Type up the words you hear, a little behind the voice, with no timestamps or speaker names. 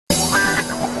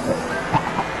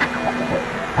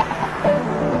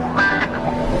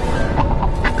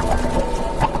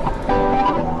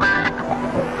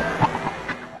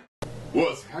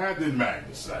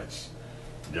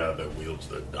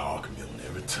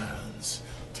returns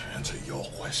to answer your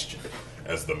question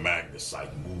as the Magnus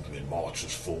movement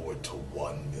marches forward to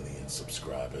 1 million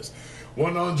subscribers.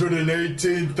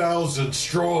 118,000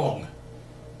 strong.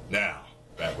 Now,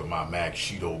 back with my Mac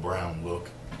Cheeto Brown look.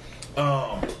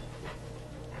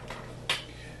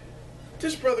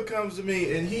 This brother comes to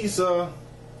me and he's, I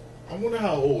wonder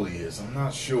how old he is. I'm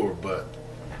not sure, but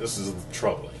this is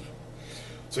troubling.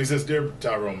 So he says, "Dear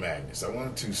Tyrone Magnus, I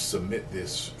wanted to submit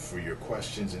this for your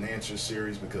questions and answers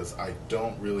series because I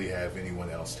don't really have anyone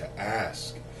else to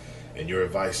ask. And your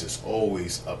advice is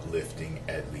always uplifting,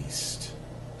 at least.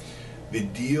 The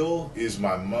deal is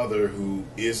my mother, who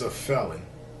is a felon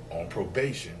on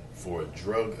probation for a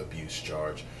drug abuse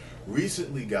charge,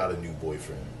 recently got a new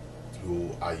boyfriend who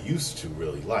I used to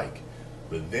really like.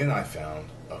 But then I found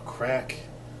a crack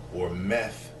or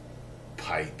meth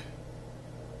pipe,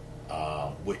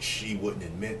 which she wouldn't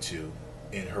admit to,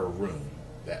 in her room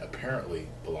that apparently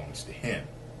belongs to him.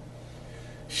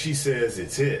 She says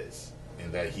it's his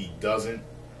and that he doesn't,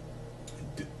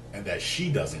 and that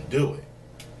she doesn't do it.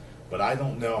 But I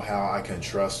don't know how I can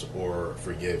trust or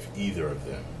forgive either of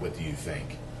them. What do you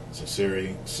think?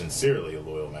 Sincerely, a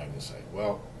loyal Magnus."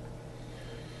 Well,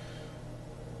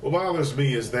 what bothers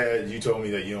me is that you told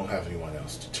me that you don't have anyone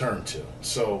else to turn to.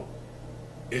 So,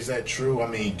 is that true? I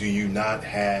mean, do you not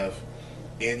have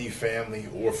any family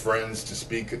or friends to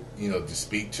speak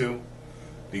to?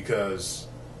 Because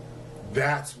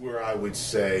that's where I would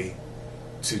say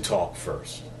to talk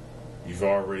first.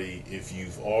 If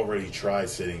you've already tried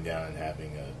sitting down and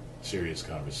having a serious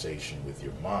conversation with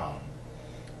your mom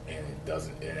and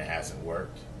it hasn't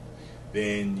worked,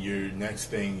 then your next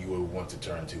thing you would want to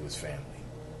turn to is family.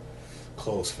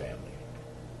 Close family.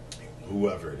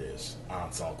 Whoever it is,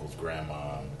 aunts, uncles,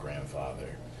 grandma,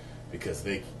 grandfather, because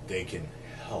they can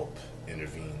help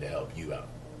intervene to help you out.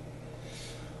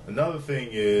 Another thing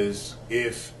is,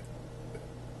 if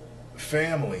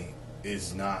family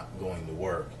is not going to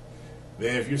work,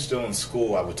 then if you're still in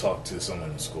school, I would talk to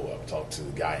someone in school. I would talk to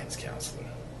the guidance counselor.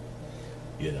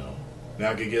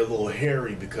 Now it could get a little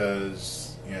hairy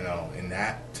because, in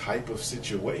that type of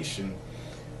situation,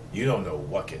 you don't know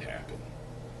what could happen.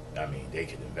 I mean, they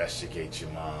could investigate your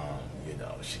mom,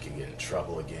 she could get in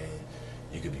trouble again.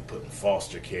 You could be put in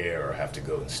foster care or have to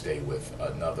go and stay with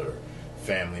another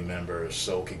family member.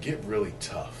 So it could get really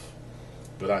tough.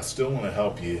 But I still want to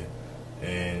help you,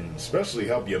 and especially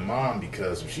help your mom,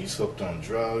 because if she's hooked on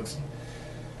drugs,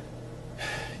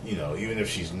 even if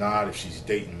she's not, if she's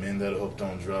dating men that are hooked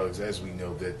on drugs, as we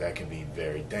know, that can be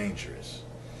very dangerous.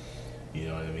 You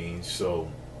know what I mean? So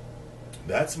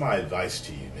that's my advice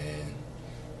to you, man.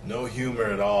 No humor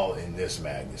at all in this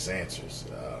Magnus Answers.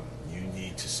 You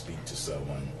need to speak to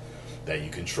someone that you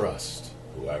can trust.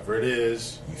 Whoever it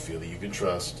is you feel that you can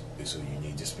trust is who you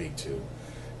need to speak to,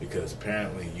 because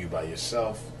apparently you by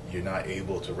yourself, you're not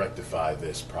able to rectify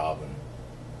this problem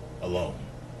alone.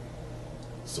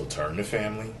 So turn to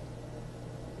family.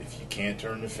 If you can't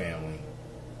turn to family,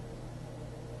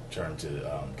 turn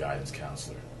to guidance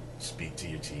counselor. Speak to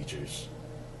your teachers,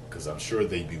 because I'm sure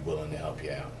they'd be willing to help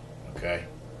you out. Okay?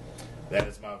 That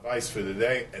is my advice for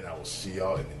today, and I will see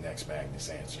y'all in the next Magnus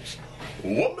Answers.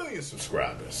 1 million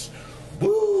subscribers.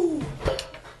 Woo!